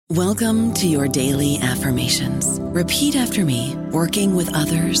Welcome to your daily affirmations. Repeat after me. Working with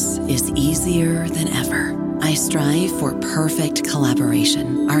others is easier than ever. I strive for perfect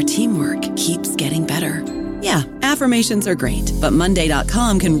collaboration. Our teamwork keeps getting better. Yeah, affirmations are great, but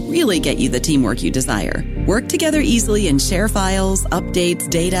Monday.com can really get you the teamwork you desire. Work together easily and share files, updates,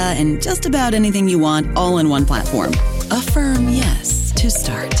 data, and just about anything you want all in one platform. Affirm yes to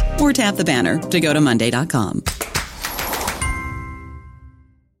start, or tap the banner to go to Monday.com.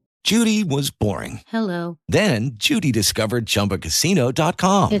 Judy was boring. Hello. Then Judy discovered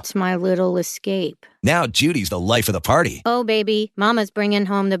ChumbaCasino.com. It's my little escape. Now Judy's the life of the party. Oh, baby, mama's bringing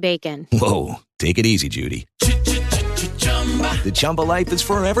home the bacon. Whoa, take it easy, Judy. The Chumba life is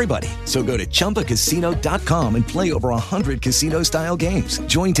for everybody. So go to ChumbaCasino.com and play over 100 casino-style games.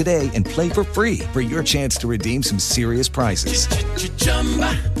 Join today and play for free for your chance to redeem some serious prizes.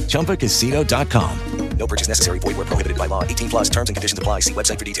 ChumbaCasino.com. No purchase necessary. Void where prohibited by law. 18 plus terms and conditions apply. See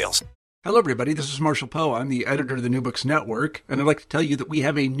website for details. Hello, everybody. This is Marshall Poe. I'm the editor of the New Books Network, and I'd like to tell you that we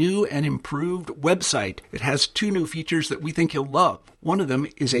have a new and improved website. It has 2 new features that we think you'll love. One of them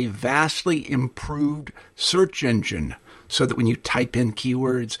is a vastly improved search engine, so that when you type in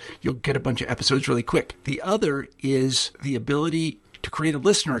keywords, you'll get a bunch of episodes really quick. The other is the ability to create a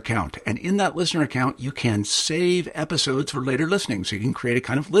listener account. And in that listener account, you can save episodes for later listening. So you can create a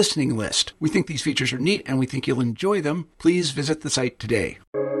kind of listening list. We think these features are neat and we think you'll enjoy them. Please visit the site today.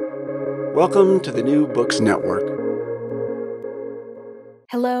 Welcome to the New Books Network.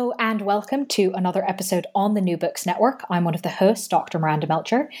 Hello and welcome to another episode on the New Books Network. I'm one of the hosts, Dr. Miranda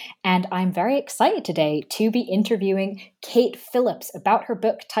Melcher, and I'm very excited today to be interviewing Kate Phillips about her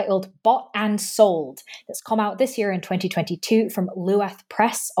book titled Bought and Sold that's come out this year in 2022 from Luath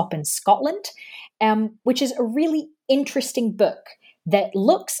Press up in Scotland, which is a really interesting book that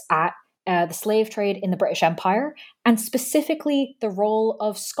looks at the slave trade in the British Empire, and specifically the role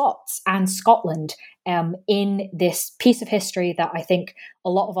of Scots and Scotland in this piece of history that I think a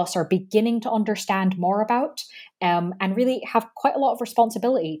lot of us are beginning to understand more about, and really have quite a lot of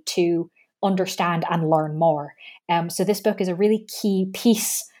responsibility to understand and learn more. So this book is a really key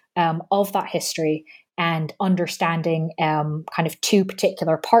piece of that history and understanding kind of 2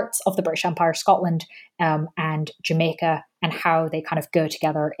 particular parts of the British Empire, Scotland and Jamaica, and how they kind of go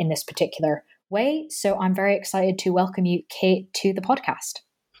together in this particular way. So I'm very excited to welcome you, Kate, to the podcast.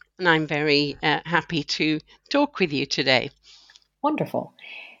 And I'm very happy to talk with you today. Wonderful.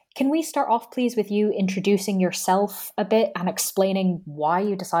 Can we start off, please, with you introducing yourself a bit and explaining why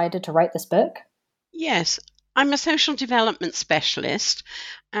you decided to write this book? Yes, I'm a social development specialist.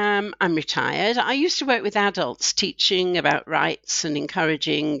 I'm retired. I used to work with adults teaching about rights and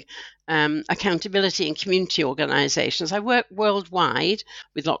encouraging accountability in community organisations. I work worldwide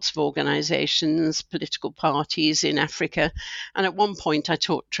with lots of organisations, political parties in Africa, and at one point I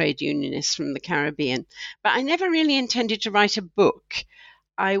taught trade unionists from the Caribbean. But I never really intended to write a book.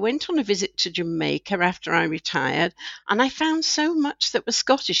 I went on a visit to Jamaica after I retired, and I found so much that was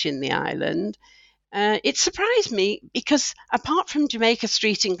Scottish in the island. It surprised me because apart from Jamaica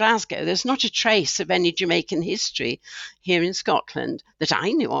Street in Glasgow, there's not a trace of any Jamaican history here in Scotland that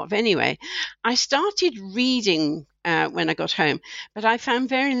I knew of anyway. I started reading when I got home, but I found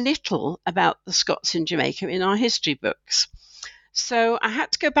very little about the Scots in Jamaica in our history books. So I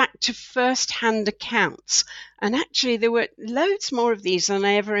had to go back to first-hand accounts, and actually there were loads more of these than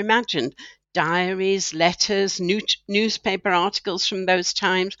I ever imagined. Diaries, letters, newspaper articles from those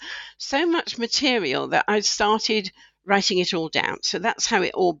times, so much material that I started writing it all down. So that's how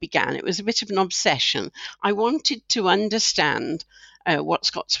it all began. It was a bit of an obsession. I wanted to understand what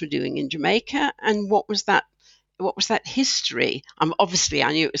Scots were doing in Jamaica and what was that history. Obviously,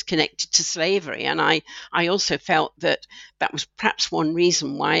 I knew it was connected to slavery, and I also felt that was perhaps one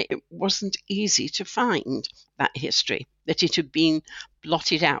reason why it wasn't easy to find that history, that it had been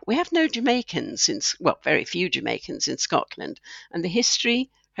blotted out. We have no Jamaicans very few Jamaicans in Scotland, and the history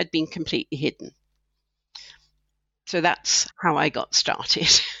had been completely hidden. So that's how I got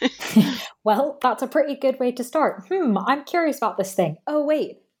started. Well, that's a pretty good way to start. I'm curious about this thing. Oh,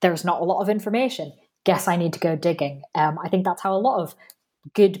 wait, there's not a lot of information. Guess I need to go digging. I think that's how a lot of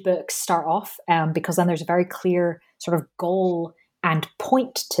good books start off, because then there's a very clear sort of goal and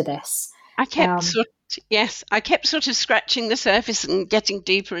point to this. I kept sort of scratching the surface and getting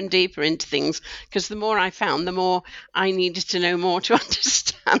deeper and deeper into things, because the more I found, the more I needed to know more to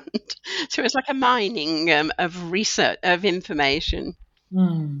understand. So it's like a mining of research, of information.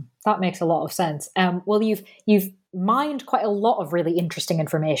 That makes a lot of sense. Well, you've mined quite a lot of really interesting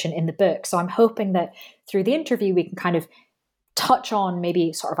information in the book. So I'm hoping that through the interview, we can kind of touch on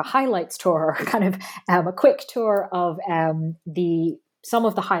maybe sort of a highlights tour, or kind of a quick tour of the some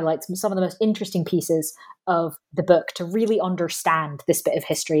of the highlights, some of the most interesting pieces of the book to really understand this bit of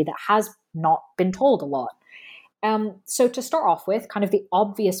history that has not been told a lot. So to start off with, kind of the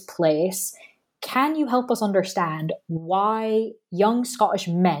obvious place, can you help us understand why young Scottish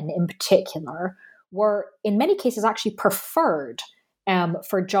men in particular were in many cases actually preferred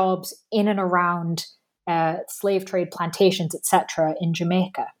for jobs in and around slave trade plantations, etc., in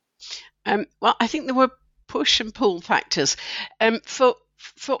Jamaica? Well, I think there were push and pull factors.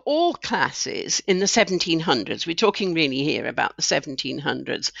 For all classes in the 1700s, we're talking really here about the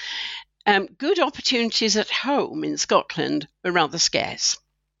 1700s, good opportunities at home in Scotland were rather scarce.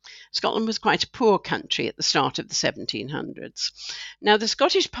 Scotland was quite a poor country at the start of the 1700s. Now, the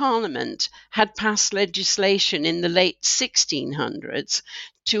Scottish Parliament had passed legislation in the late 1600s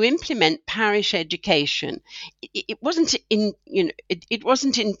to implement parish education. It wasn't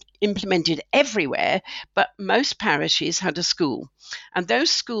implemented everywhere, but most parishes had a school, and those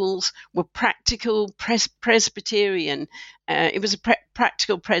schools were practical Presbyterian. It was a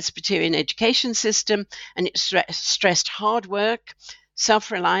practical Presbyterian education system, and it stressed hard work,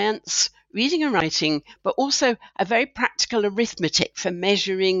 self-reliance, reading and writing, but also a very practical arithmetic for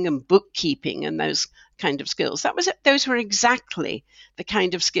measuring and bookkeeping and those kind of skills. Those were exactly the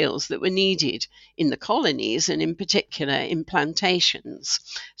kind of skills that were needed in the colonies and in particular in plantations.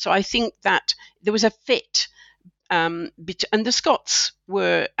 So I think that there was a fit, and the Scots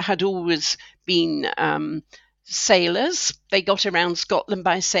had always been sailors. They got around Scotland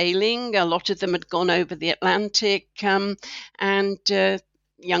by sailing. A lot of them had gone over the Atlantic, and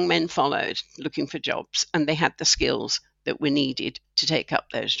young men followed looking for jobs, and they had the skills that were needed to take up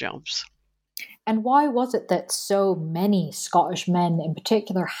those jobs. And why was it that so many Scottish men in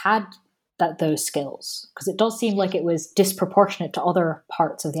particular had those skills? Because it does seem like it was disproportionate to other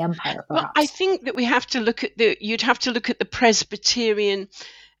parts of the empire, perhaps. Well, I think that you'd have to look at the Presbyterian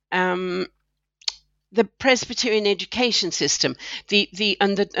education system,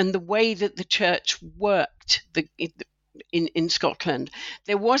 and the way that the church worked in Scotland.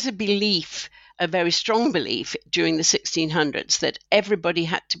 There was a very strong belief during the 1600s that everybody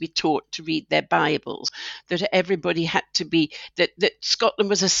had to be taught to read their Bibles, that everybody had to be, that Scotland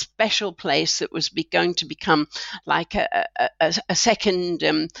was a special place that was going to become like a second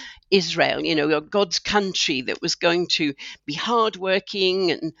Israel, God's country that was going to be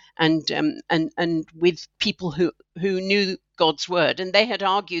hardworking and with people who knew God's word. And they had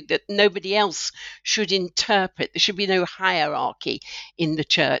argued that nobody else should interpret. There should be no hierarchy in the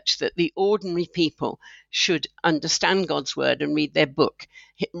church, that the ordinary people should understand God's word and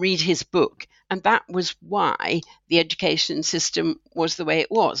read his book. And that was why the education system was the way it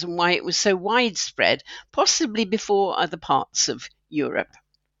was and why it was so widespread, possibly before other parts of Europe.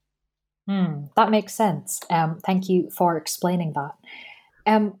 That makes sense. Thank you for explaining that.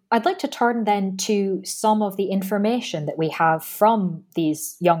 I'd like to turn then to some of the information that we have from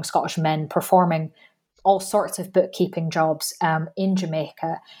these young Scottish men performing all sorts of bookkeeping jobs in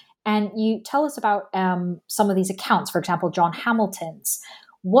Jamaica. And you tell us about some of these accounts, for example, John Hamilton's.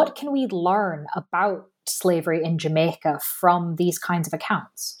 What can we learn about slavery in Jamaica from these kinds of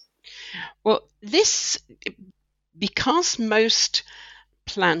accounts? Well, because most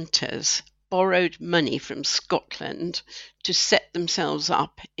planters borrowed money from Scotland to set themselves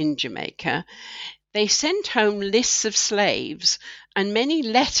up in Jamaica, they sent home lists of slaves and many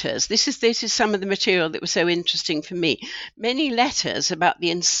letters. This is some of the material that was so interesting for me. Many letters about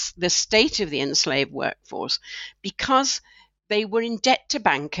the state of the enslaved workforce, because they were in debt to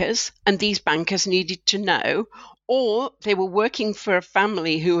bankers, and these bankers needed to know, or they were working for a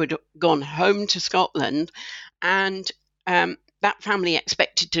family who had gone home to Scotland, and that family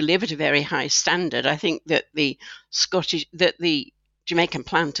expected to live at a very high standard. I think that the Jamaican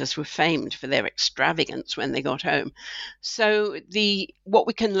planters were famed for their extravagance when they got home. So what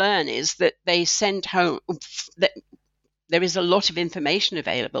we can learn is that they sent home, that there is a lot of information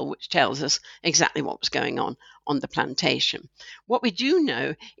available which tells us exactly what was going on the plantation. What we do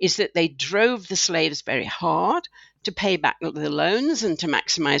know is that they drove the slaves very hard to pay back the loans and to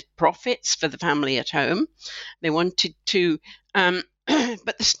maximize profits for the family at home. They wanted to, but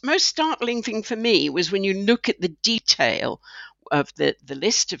the most startling thing for me was when you look at the detail of the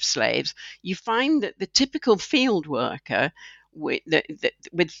list of slaves, you find that the typical field worker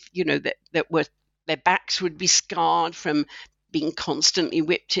their backs would be scarred from being constantly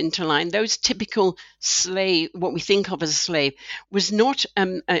whipped into line. Those typical slave, what we think of as a slave, was not a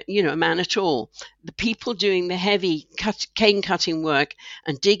man at all. The people doing the heavy cane cutting work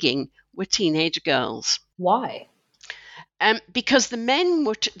and digging were teenage girls. Why? Because the men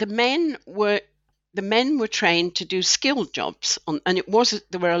were the men were trained to do skilled jobs, and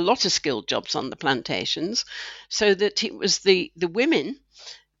there were a lot of skilled jobs on the plantations, so that it was the women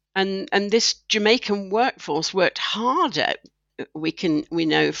and this Jamaican workforce worked harder. We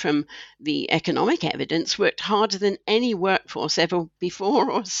know from the economic evidence, worked harder than any workforce ever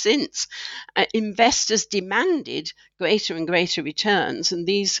before or since. Investors demanded greater and greater returns, and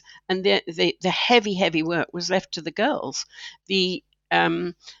the heavy work was left to the girls. The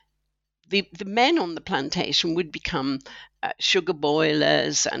men on the plantation would become sugar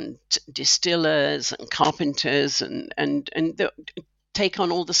boilers and distillers and carpenters and take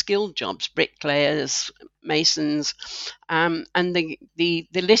on all the skilled jobs, bricklayers, masons, and the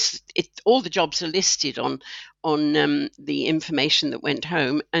list. All the jobs are listed on the information that went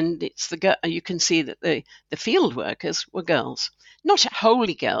home, and you can see that the field workers were girls, not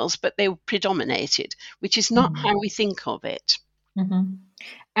wholly girls, but they predominated, which is not how we think of it. Mm-hmm.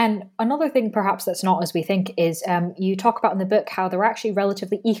 And another thing perhaps that's not as we think is you talk about in the book how there were actually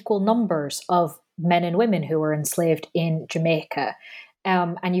relatively equal numbers of men and women who were enslaved in Jamaica.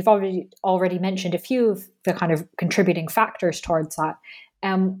 And you've already mentioned a few of the kind of contributing factors towards that.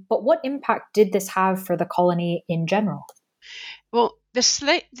 But what impact did this have for the colony in general? Well, the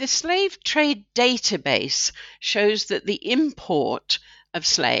slave trade database shows that the import of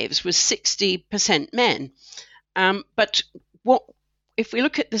slaves was 60% men. But if we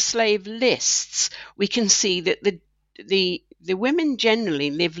look at the slave lists, we can see that the women generally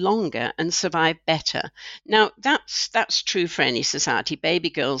live longer and survive better. Now, that's true for any society. Baby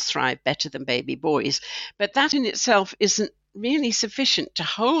girls thrive better than baby boys, but that in itself isn't really sufficient to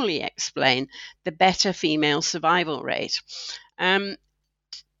wholly explain the better female survival rate.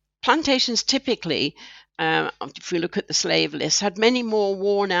 Plantations typically, if we look at the slave list, had many more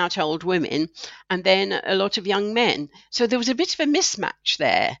worn-out old women and then a lot of young men. So there was a bit of a mismatch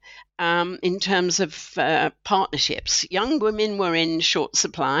there in terms of partnerships. Young women were in short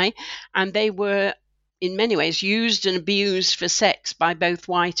supply, and they were in many ways used and abused for sex by both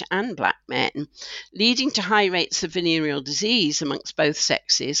white and black men, leading to high rates of venereal disease amongst both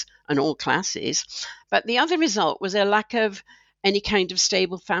sexes and all classes. But the other result was a lack of any kind of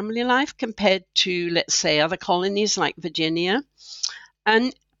stable family life compared to, let's say, other colonies like Virginia.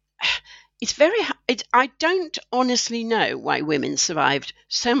 And I don't honestly know why women survived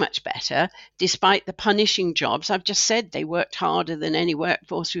so much better despite the punishing jobs. I've just said they worked harder than any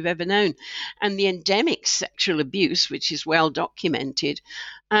workforce we've ever known. And the endemic sexual abuse, which is well documented.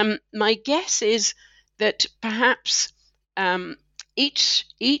 My guess is that perhaps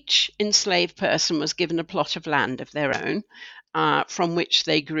each enslaved person was given a plot of land of their own, on which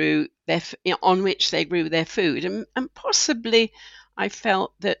they grew their food, and possibly I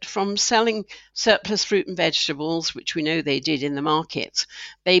felt that from selling surplus fruit and vegetables, which we know they did in the markets,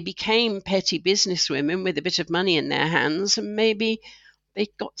 they became petty businesswomen with a bit of money in their hands, and maybe they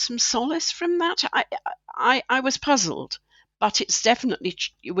got some solace from that. I was puzzled, but it's definitely,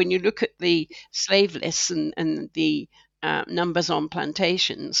 when you look at the slave lists and the numbers on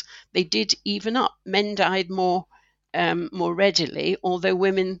plantations, they did even up. Men died more readily, although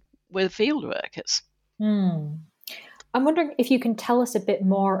women were field workers. I'm wondering if you can tell us a bit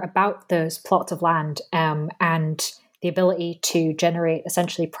more about those plots of land and the ability to generate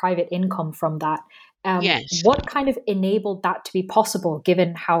essentially private income from that. Yes. What kind of enabled that to be possible,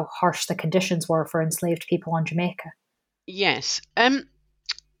 given how harsh the conditions were for enslaved people on Jamaica? Yes.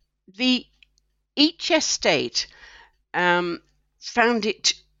 Each estate found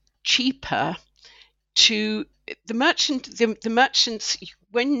it cheaper to the merchants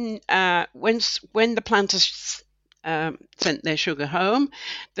when the planters sent their sugar home,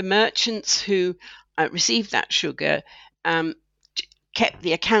 the merchants who received that sugar kept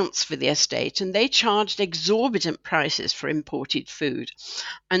the accounts for the estate, and they charged exorbitant prices for imported food.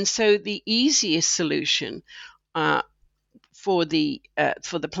 And so the easiest solution for the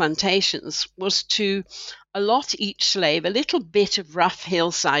plantations was to allot each slave a little bit of rough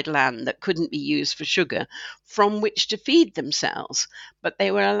hillside land that couldn't be used for sugar, from which to feed themselves, but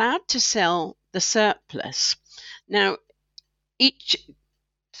they were allowed to sell the surplus. Now,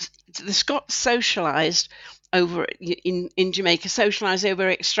 the Scots socialised in Jamaica, socialised over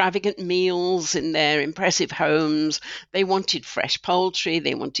extravagant meals in their impressive homes. They wanted fresh poultry,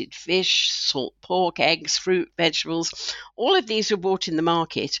 they wanted fish, salt pork, eggs, fruit, vegetables. All of these were bought in the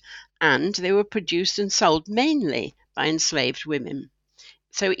market, and they were produced and sold mainly by enslaved women.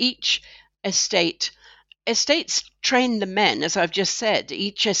 So each estates trained the men, as I've just said.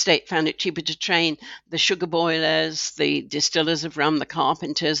 Each estate found it cheaper to train the sugar boilers, the distillers of rum, the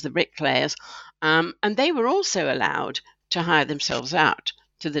carpenters, the bricklayers, and they were also allowed to hire themselves out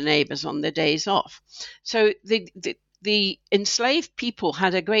to the neighbors on their days off. So the enslaved people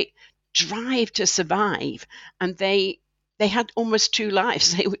had a great drive to survive, and they had almost two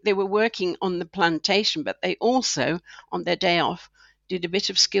lives. They were working on the plantation, but they also, on their day off, did a bit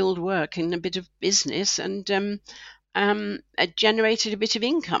of skilled work and a bit of business, and generated a bit of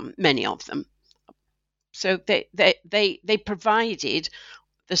income, many of them. So they provided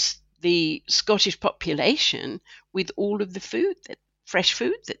the Scottish population with all of the fresh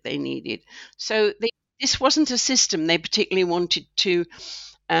food that they needed. So this wasn't a system they particularly wanted to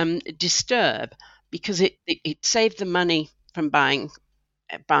disturb, because it saved them money from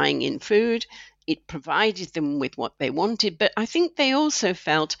buying in food. It provided them with what they wanted, but I think they also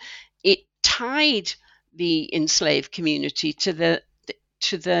felt it tied the enslaved community to the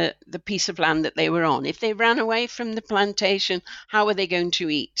piece of land that they were on. If they ran away from the plantation, how were they going to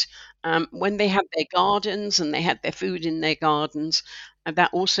eat? When they had their gardens and they had their food in their gardens, and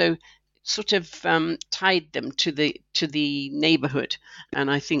that also sort of tied them to the neighborhood, and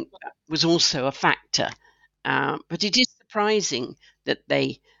I think that was also a factor. But it is surprising that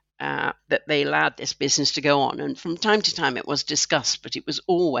they allowed this business to go on, and from time to time it was discussed, but it was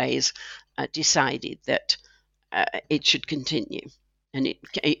always decided that it should continue. And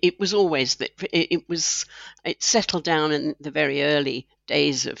it was always that it settled down in the very early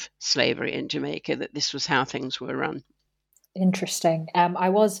days of slavery in Jamaica that this was how things were run. Interesting. I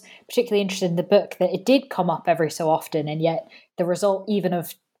was particularly interested in the book that it did come up every so often, and yet the result even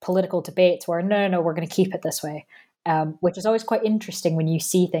of political debates were, no, we're going to keep it this way, which is always quite interesting when you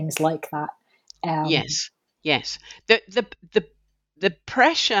see things like that. Yes. The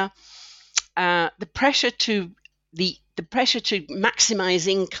pressure to maximize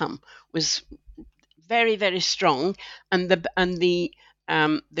income was very, very strong, and the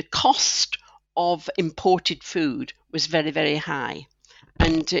cost of imported food was very, very high,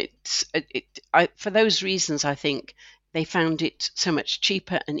 and for those reasons, I think they found it so much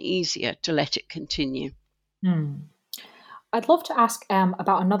cheaper and easier to let it continue. I'd love to ask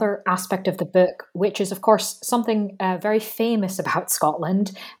about another aspect of the book, which is, of course, something very famous about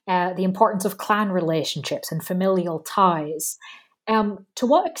Scotland, the importance of clan relationships and familial ties. To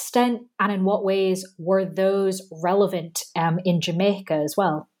what extent and in what ways were those relevant in Jamaica as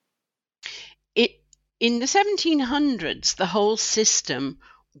well? In the 1700s, the whole system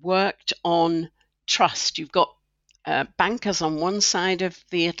worked on trust. You've got bankers on one side of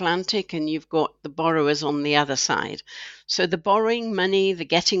the Atlantic, and you've got the borrowers on the other side. So the borrowing money, the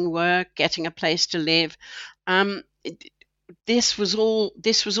getting work, getting a place to live, this was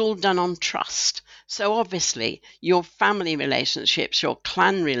all done on trust. So obviously, your family relationships, your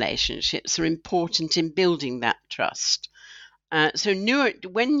clan relationships are important in building that trust. So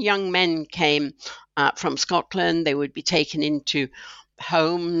when young men came from Scotland, they would be taken into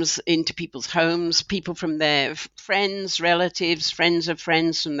people's homes, people from their friends, relatives, friends of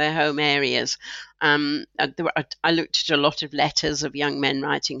friends from their home areas. I looked at a lot of letters of young men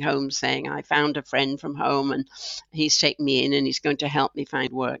writing home saying, I found a friend from home and he's taken me in and he's going to help me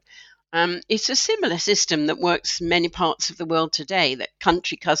find work. It's a similar system that works in many parts of the world today, that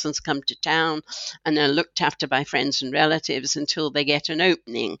country cousins come to town and are looked after by friends and relatives until they get an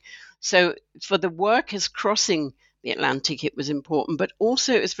opening. So for the workers crossing the Atlantic, it was important, but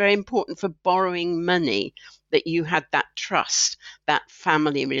also it was very important for borrowing money that you had that trust, that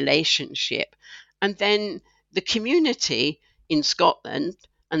family relationship. And then the community in Scotland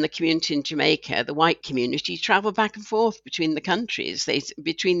and the community in Jamaica, the white community, traveled back and forth between the countries.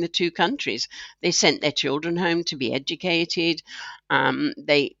 Between the two countries, they sent their children home to be educated.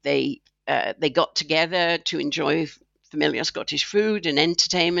 They got together to enjoy familiar Scottish food and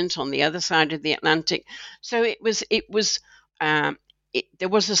entertainment on the other side of the Atlantic. So there was a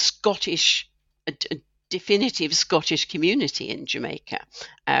definitive Scottish community in Jamaica,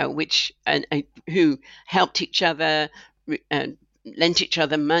 who helped each other. Lent each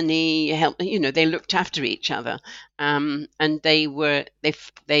other money, they looked after each other, and this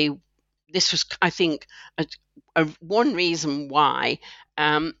was, I think, one reason why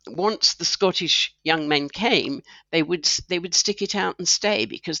once the Scottish young men came, they would stick it out and stay,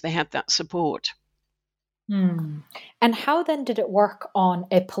 because they had that support. And how then did it work on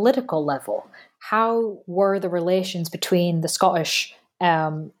a political level? How were the relations between the Scottish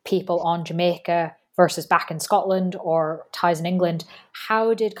people on Jamaica versus back in Scotland or ties in England?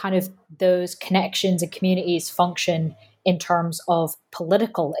 How did kind of those connections and communities function in terms of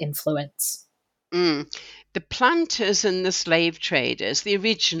political influence? The planters and the slave traders, the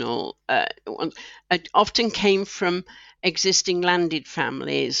original, often came from existing landed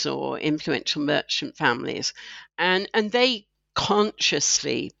families or influential merchant families, and they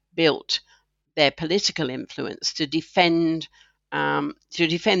consciously built their political influence to defend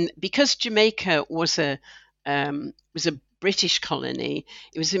because Jamaica was a British colony.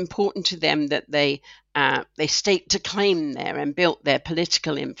 It was important to them that they staked a claim there and built their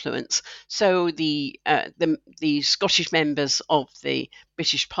political influence. So the Scottish members of the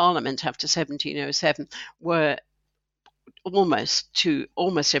British Parliament after 1707 were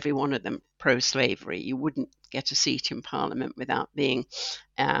almost every one of them pro-slavery. You wouldn't get a seat in Parliament without being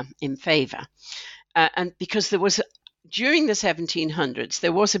in favour. And because during the 1700s,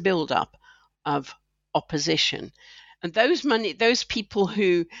 there was a build-up of opposition. And those people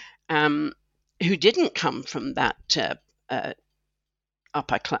who didn't come from that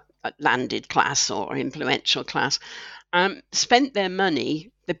upper landed class or influential class spent their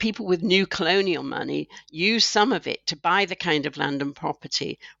money. The people with new colonial money used some of it to buy the kind of land and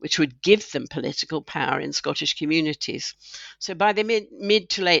property which would give them political power in Scottish communities. So by the mid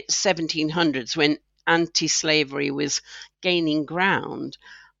to late 1700s, when anti-slavery was gaining ground,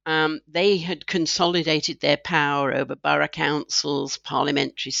 they had consolidated their power over borough councils,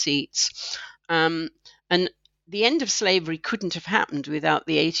 parliamentary seats, and the end of slavery couldn't have happened without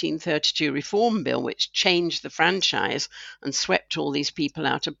the 1832 Reform Bill, which changed the franchise and swept all these people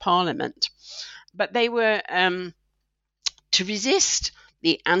out of Parliament. But they were to resist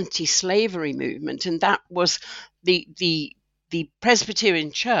the anti-slavery movement, and that was the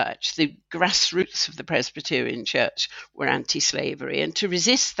Presbyterian Church, the grassroots of the Presbyterian Church were anti-slavery. And to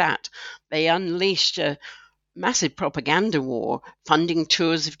resist that, they unleashed a massive propaganda war, funding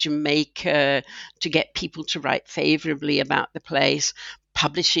tours of Jamaica to get people to write favorably about the place,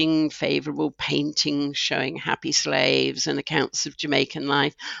 publishing favorable paintings showing happy slaves and accounts of Jamaican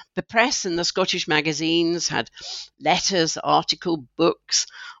life. The press and the Scottish magazines had letters, articles, books,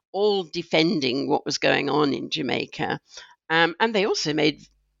 all defending what was going on in Jamaica. And they also made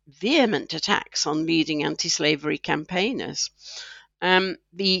vehement attacks on leading anti-slavery campaigners.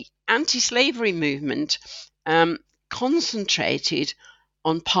 The anti-slavery movement concentrated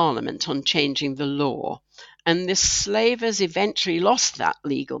on Parliament, on changing the law. And the slavers eventually lost that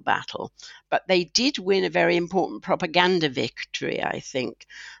legal battle. But they did win a very important propaganda victory, I think.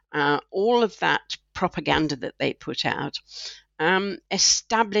 All of that propaganda that they put out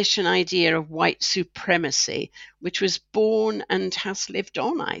established an idea of white supremacy, which was born and has lived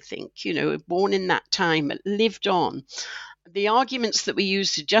on, I think, born in that time, but lived on. The arguments that we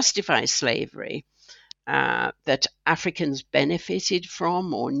use to justify slavery, that Africans benefited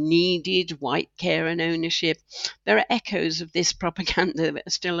from or needed white care and ownership, there are echoes of this propaganda that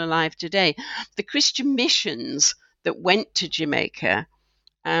are still alive today. The Christian missions that went to Jamaica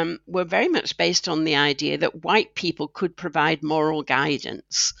were very much based on the idea that white people could provide moral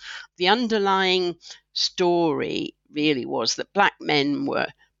guidance. The underlying story really was that black men were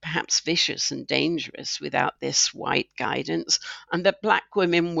perhaps vicious and dangerous without this white guidance, and that black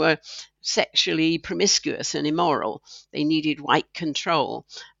women were sexually promiscuous and immoral. They needed white control.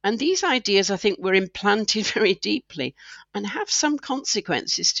 And these ideas, I think, were implanted very deeply and have some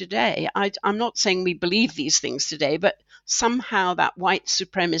consequences today. I'm not saying we believe these things today, but somehow that white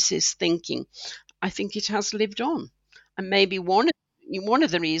supremacist thinking, I think it has lived on. And maybe one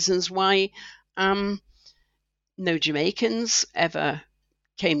of the reasons why no Jamaicans ever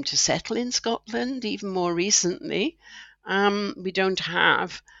came to settle in Scotland, even more recently. We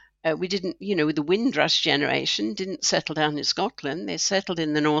didn't, the Windrush generation didn't settle down in Scotland. They settled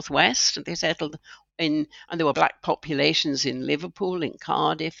in the northwest. They settled and there were black populations in Liverpool, in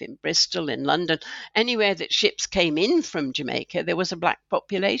Cardiff, in Bristol, in London. Anywhere that ships came in from Jamaica, there was a black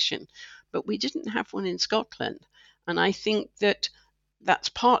population. But we didn't have one in Scotland. And I think that that's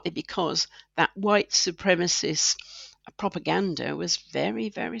partly because that white supremacist propaganda was very,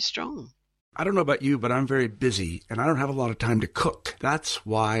 very strong. I don't know about you, but I'm very busy and I don't have a lot of time to cook. That's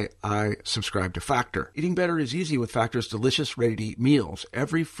why I subscribe to Factor. Eating better is easy with Factor's delicious, ready-to-eat meals.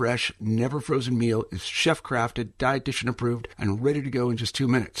 Every fresh, never frozen meal is chef-crafted, dietitian approved, and ready to go in just 2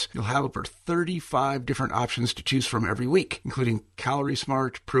 minutes. You'll have over 35 different options to choose from every week, including Calorie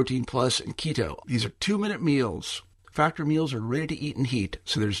Smart, Protein Plus, and Keto. These are 2-minute meals. Factor meals are ready to eat and heat,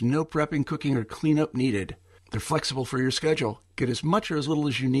 so there's no prepping, cooking, or cleanup needed. They're flexible for your schedule. Get as much or as little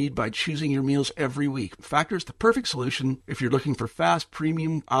as you need by choosing your meals every week. Factor is the perfect solution if you're looking for fast,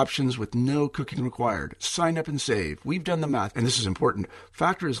 premium options with no cooking required. Sign up and save. We've done the math, and this is important.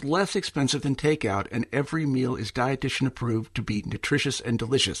 Factor is less expensive than takeout, and every meal is dietitian approved to be nutritious and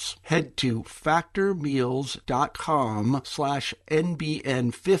delicious. Head to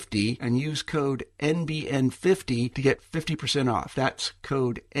factormeals.com/NBN50 and use code NBN50 to get 50% off. That's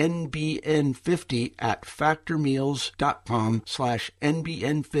code NBN50 at factormeals.com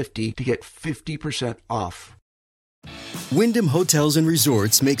wyndham.com/NBN50 to get 50% off. Wyndham Hotels and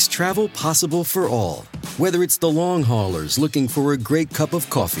Resorts makes travel possible for all. Whether it's the long haulers looking for a great cup of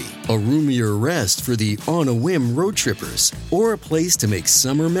coffee, a roomier rest for the on-a-whim road trippers, or a place to make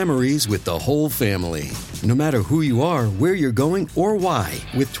summer memories with the whole family. No matter who you are, where you're going, or why,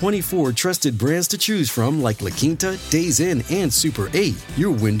 with 24 trusted brands to choose from like La Quinta, Days Inn, and Super 8,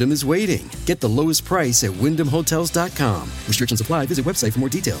 your Wyndham is waiting. Get the lowest price at wyndhamhotels.com. Restrictions apply. Visit website for more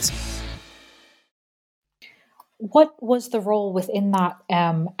details. What was the role within that,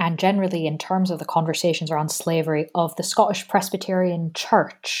 and generally in terms of the conversations around slavery, of the Scottish Presbyterian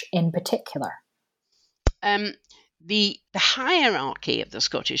Church in particular? The hierarchy of the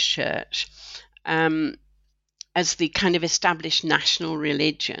Scottish Church, as the kind of established national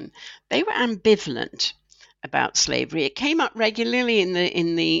religion, they were ambivalent about slavery. It came up regularly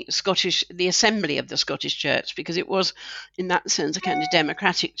in the Assembly of the Scottish Church, because it was, in that sense, a kind of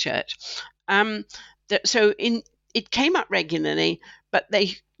democratic church. It came up regularly, but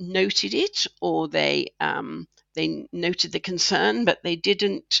they noted it, or they noted the concern, but they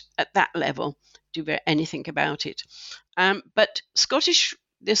didn't at that level do anything about it. But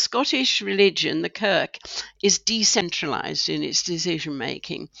the Scottish religion, the Kirk, is decentralised in its decision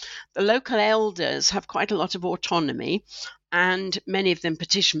making. The local elders have quite a lot of autonomy, and many of them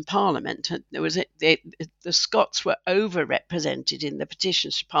petition Parliament. The Scots were overrepresented in the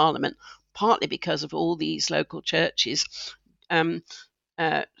petitions to Parliament, partly because of all these local churches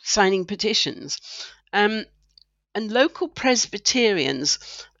signing petitions. And local Presbyterians,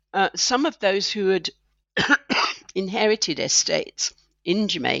 some of those who had inherited estates in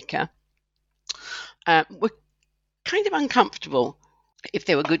Jamaica, were kind of uncomfortable, if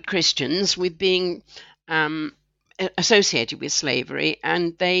they were good Christians, with being associated with slavery,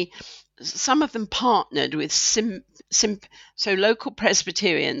 and some of them partnered with so local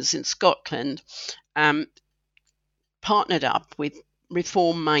Presbyterians in Scotland partnered up with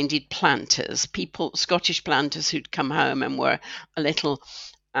reform-minded planters, Scottish planters who'd come home and were a little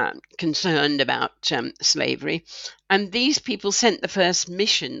concerned about slavery. And these people sent the first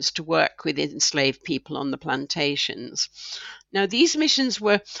missions to work with enslaved people on the plantations. Now, these missions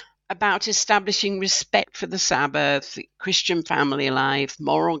were about establishing respect for the Sabbath, Christian family life,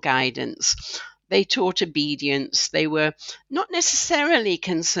 moral guidance. They taught obedience. They were not necessarily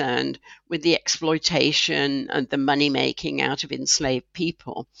concerned with the exploitation and the money making out of enslaved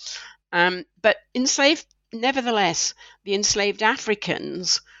people. But nevertheless, the enslaved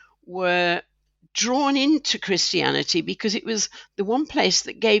Africans were drawn into Christianity because it was the one place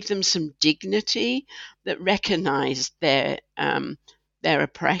that gave them some dignity, that recognized their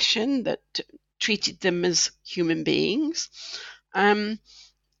oppression, that treated them as human beings.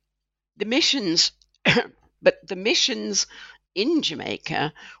 The missions in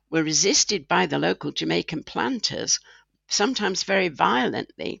Jamaica were resisted by the local Jamaican planters, sometimes very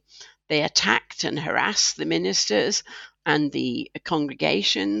violently. They attacked and harassed the ministers and the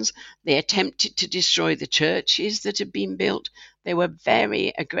congregations. They attempted to destroy the churches that had been built. They were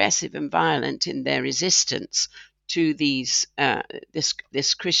very aggressive and violent in their resistance to these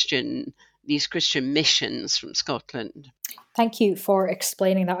Christian missions from Scotland. Thank you for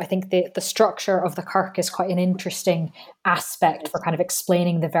explaining that. I think the structure of the Kirk is quite an interesting aspect for kind of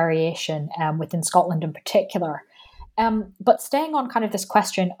explaining the variation within Scotland in particular. But staying on kind of this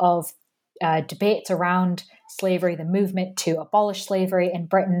question of debates around slavery, the movement to abolish slavery in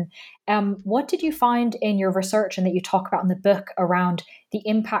Britain, what did you find in your research and that you talk about in the book around the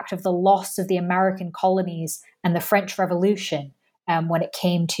impact of the loss of the American colonies and the French Revolution when it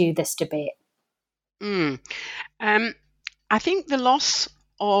came to this debate? I think the loss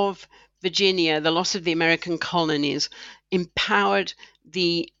of Virginia, the loss of the American colonies, empowered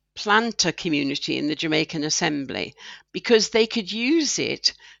the planter community in the Jamaican Assembly, because they could use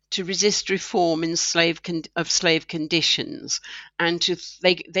it to resist reform in slave conditions, and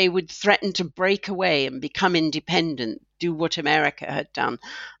they would threaten to break away and become independent, do what America had done.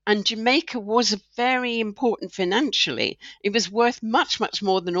 And Jamaica was very important financially. It was worth much, much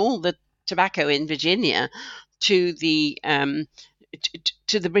more than all the tobacco in Virginia to the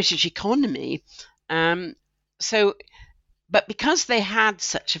British economy. But because they had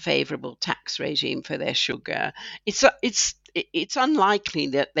such a favourable tax regime for their sugar, it's unlikely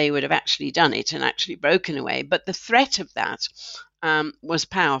that they would have actually done it and actually broken away. But the threat of that was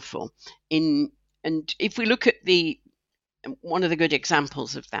powerful. And if we look at one of the good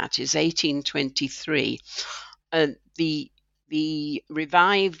examples of that is 1823. The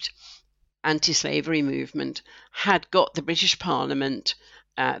revived anti-slavery movement had got the British Parliament,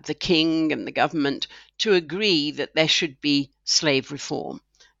 the King and the government to agree that there should be slave reform,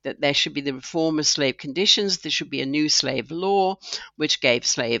 that there should be the reform of slave conditions, there should be a new slave law, which gave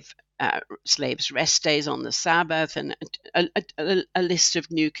slaves rest days on the Sabbath, and a list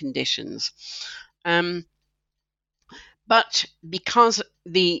of new conditions. But because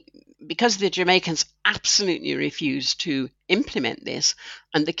the Jamaicans absolutely refused to implement this,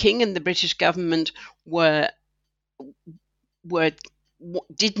 and the king and the British government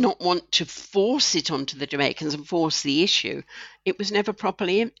did not want to force it onto the Jamaicans and force the issue, it was never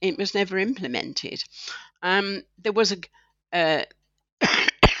implemented. There was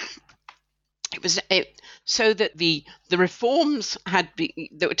so that the reforms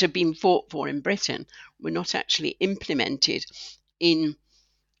that had been fought for in Britain were not actually implemented in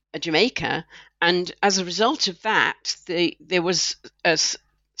Jamaica, and as a result of that, there was a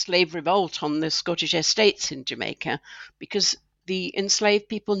slave revolt on the Scottish estates in Jamaica, because the enslaved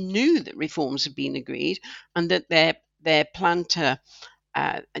people knew that reforms had been agreed and that their planter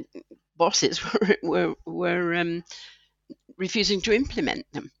bosses were refusing to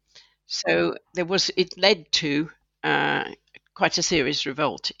implement them. So it led to quite a serious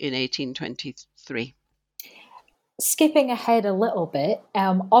revolt in 1823. Skipping ahead a little bit,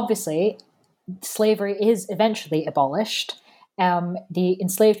 obviously, slavery is eventually abolished. The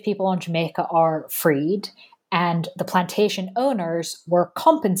enslaved people on Jamaica are freed, and the plantation owners were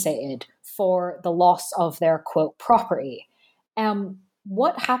compensated for the loss of their, quote, property.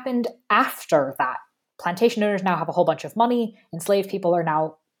 What happened after that? Plantation owners now have a whole bunch of money. Enslaved people are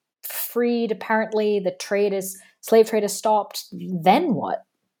now freed, apparently. The slave trade is stopped. Then what?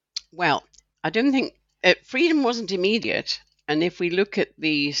 Well, I don't think freedom wasn't immediate. And if we look at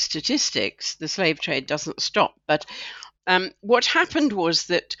the statistics, the slave trade doesn't stop. But what happened was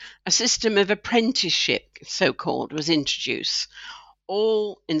that a system of apprenticeship, so-called, was introduced.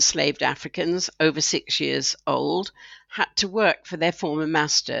 All enslaved Africans over 6 years old had to work for their former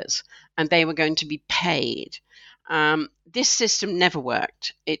masters, and they were going to be paid. This system never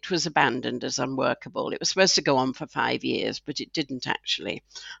worked. It was abandoned as unworkable. It was supposed to go on for 5 years, but it didn't actually.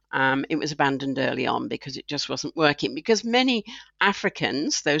 It was abandoned early on because it just wasn't working. Because many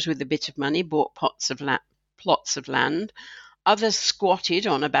Africans, those with a bit of money, bought plots of land. Others squatted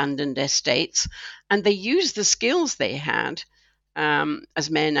on abandoned estates, and they used the skills they had as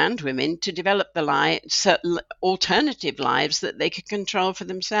men and women to develop alternative lives that they could control for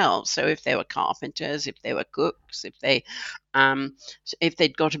themselves. So if they were carpenters, if they were cooks, if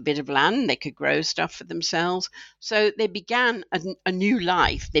they'd got a bit of land, they could grow stuff for themselves. So they began a new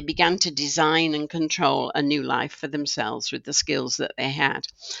life. They began to design and control a new life for themselves with the skills that they had.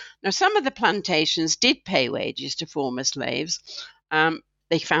 Now, some of the plantations did pay wages to former slaves.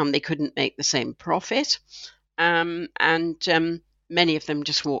 They found they couldn't make the same profit. And many of them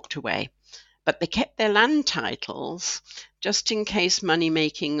just walked away. But they kept their land titles just in case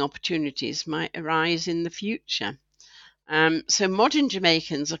money-making opportunities might arise in the future. So modern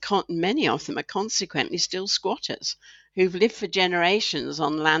Jamaicans, many of them are consequently still squatters who've lived for generations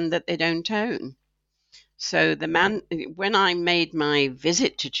on land that they don't own. So when I made my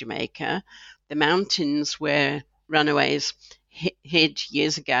visit to Jamaica, the mountains where runaways hid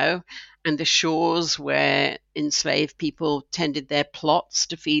years ago, and the shores where enslaved people tended their plots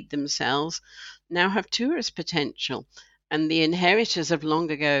to feed themselves, now have tourist potential, and the inheritors of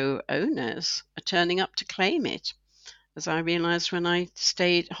long ago owners are turning up to claim it, as I realized when I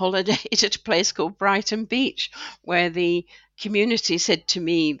holidayed at a place called Brighton Beach, where the community said to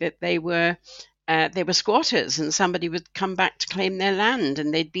me that they were squatters, and somebody would come back to claim their land,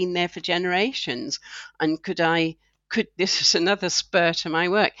 and they'd been there for generations. And this is another spur to my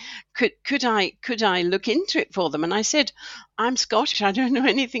work. Could I look into it for them? And I said, I'm Scottish. I don't know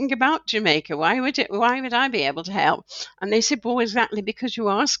anything about Jamaica. Why would I be able to help? And they said, well, exactly because you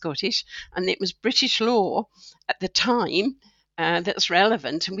are Scottish, and it was British law at the time that's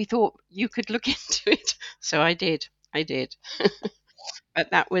relevant, and we thought you could look into it. So I did.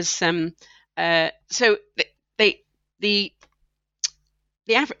 But that was so the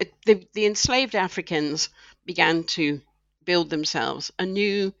enslaved Africans began to build themselves a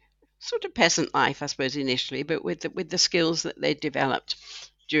new sort of peasant life, I suppose, initially, but with the skills that they developed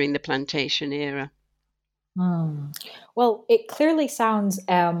during the plantation era. Well, it clearly sounds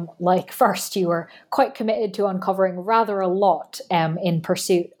like first you were quite committed to uncovering rather a lot in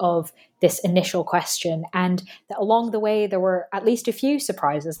pursuit of this initial question, and that along the way there were at least a few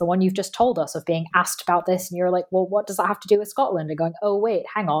surprises. The one you've just told us of being asked about this, and you're like, well, what does that have to do with Scotland? And going, oh wait,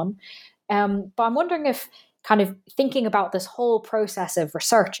 hang on. But I'm wondering if, kind of thinking about this whole process of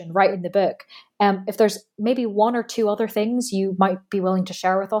research and writing the book, if there's maybe one or two other things you might be willing to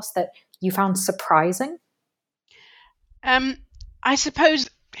share with us that you found surprising? I suppose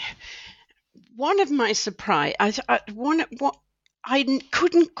one of my surprise, what I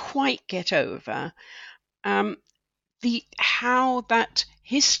couldn't quite get over, how the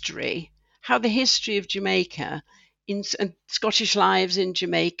history of Jamaica and Scottish lives in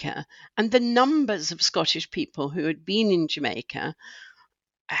Jamaica, and the numbers of Scottish people who had been in Jamaica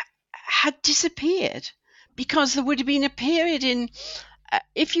had disappeared, because there would have been a period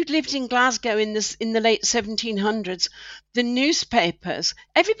if you'd lived in Glasgow in the late 1700s, the newspapers,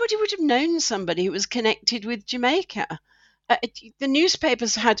 everybody would have known somebody who was connected with Jamaica. The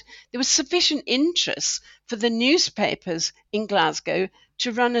newspapers there was sufficient interest for the newspapers in Glasgow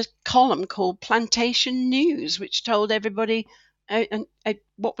to run a column called Plantation News, which told everybody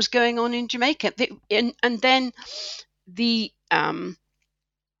what was going on in Jamaica. And then the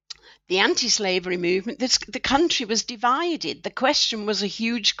anti-slavery movement, the country was divided. The question was a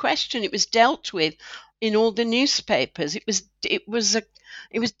huge question. It was dealt with in all the newspapers. It was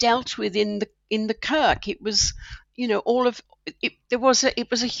dealt with in the Kirk. It was, all of it. It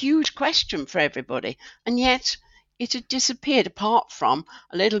was a huge question for everybody, and yet it had disappeared. Apart from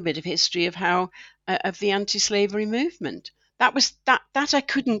a little bit of history of how of the anti-slavery movement, that I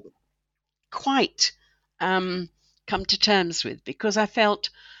couldn't quite come to terms with, because I felt,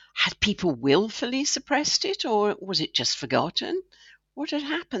 had people willfully suppressed it, or was it just forgotten? What had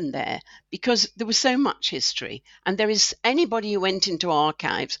happened there? Because there was so much history, and there is anybody who went into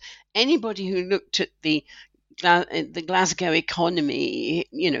archives, anybody who looked at the Glasgow economy,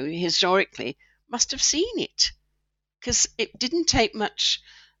 historically, must have seen it, because it didn't take much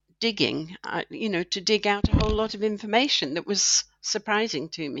digging, to dig out a whole lot of information that was surprising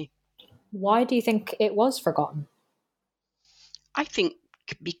to me. Why do you think it was forgotten? I think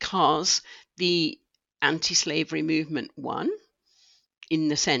because the anti-slavery movement won, in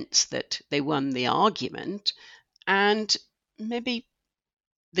the sense that they won the argument, and maybe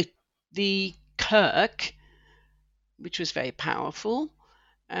the Kirk, which was very powerful,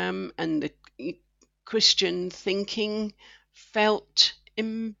 and the Christian thinking felt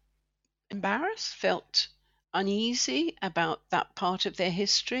embarrassed, felt uneasy about that part of their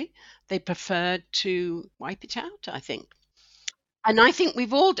history. They preferred to wipe it out, I think. And I think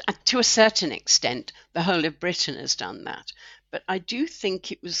we've all, to a certain extent, the whole of Britain has done that. But I do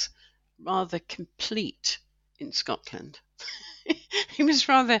think it was rather complete in Scotland. It was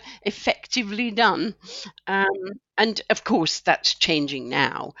rather effectively done. And of course, that's changing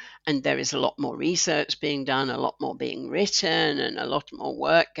now. And there is a lot more research being done, a lot more being written, and a lot more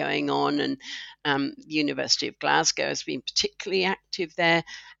work going on. And the University of Glasgow has been particularly active there.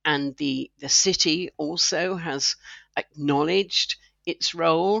 And the city also has acknowledged its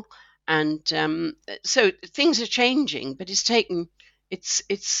role, and so things are changing, but it's taken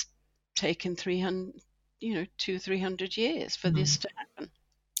 300 years for this to happen.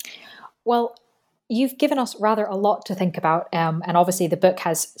 Well, you've given us rather a lot to think about, and obviously the book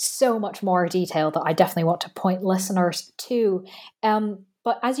has so much more detail that I definitely want to point listeners to.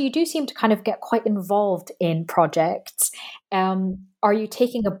 But as you do seem to kind of get quite involved in projects, are you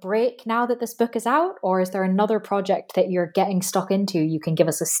taking a break now that this book is out, or is there another project that you're getting stuck into you can give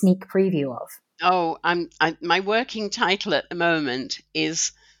us a sneak preview of? Oh, my working title at the moment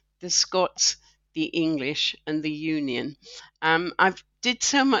is The Scots, the English and the Union. I've did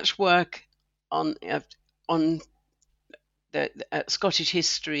so much work on the Scottish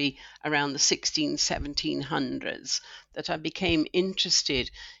history around the 1700s that I became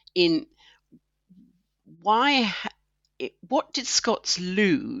interested in what did Scots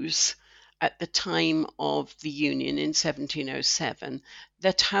lose at the time of the Union in 1707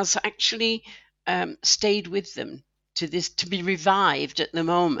 that has actually stayed with them to be revived at the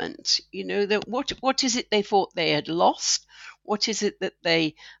moment. That what is it they thought they had lost? What is it that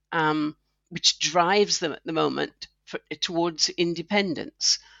they which drives them at the moment towards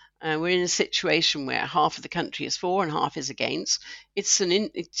independence? We're in a situation where half of the country is for and half is against. It's a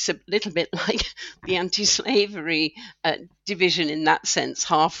little bit like the anti-slavery division in that sense,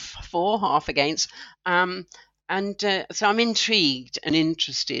 half for, half against. So I'm intrigued and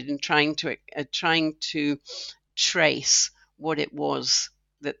interested in trying to trace what it was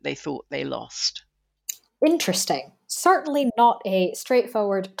that they thought they lost. Interesting. Certainly not a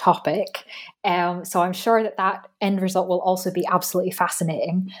straightforward topic. So I'm sure that end result will also be absolutely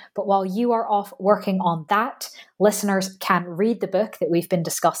fascinating. But while you are off working on that, listeners can read the book that we've been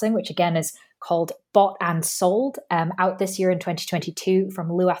discussing, which again is called Bought and Sold, out this year in 2022 from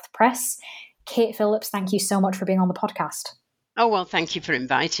Luath Press. Kate Phillips, thank you so much for being on the podcast. Oh, well, thank you for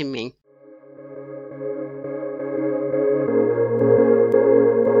inviting me.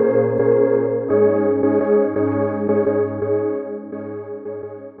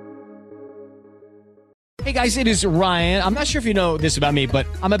 guys, it is Ryan. I'm not sure if you know this about me, but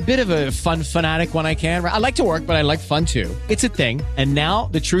I'm a bit of a fun fanatic when I can. I like to work, but I like fun too. It's a thing. And now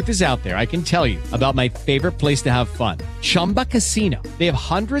the truth is out there. I can tell you about my favorite place to have fun. Chumba Casino. They have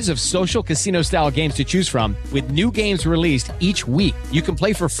hundreds of social casino style games to choose from with new games released each week. You can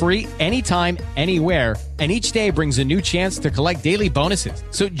play for free anytime, anywhere. And each day brings a new chance to collect daily bonuses.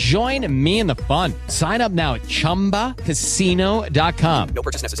 So join me in the fun. Sign up now at ChumbaCasino.com. No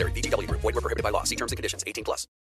purchase necessary. VGW Group. Void where prohibited by law. See terms and conditions. 18+.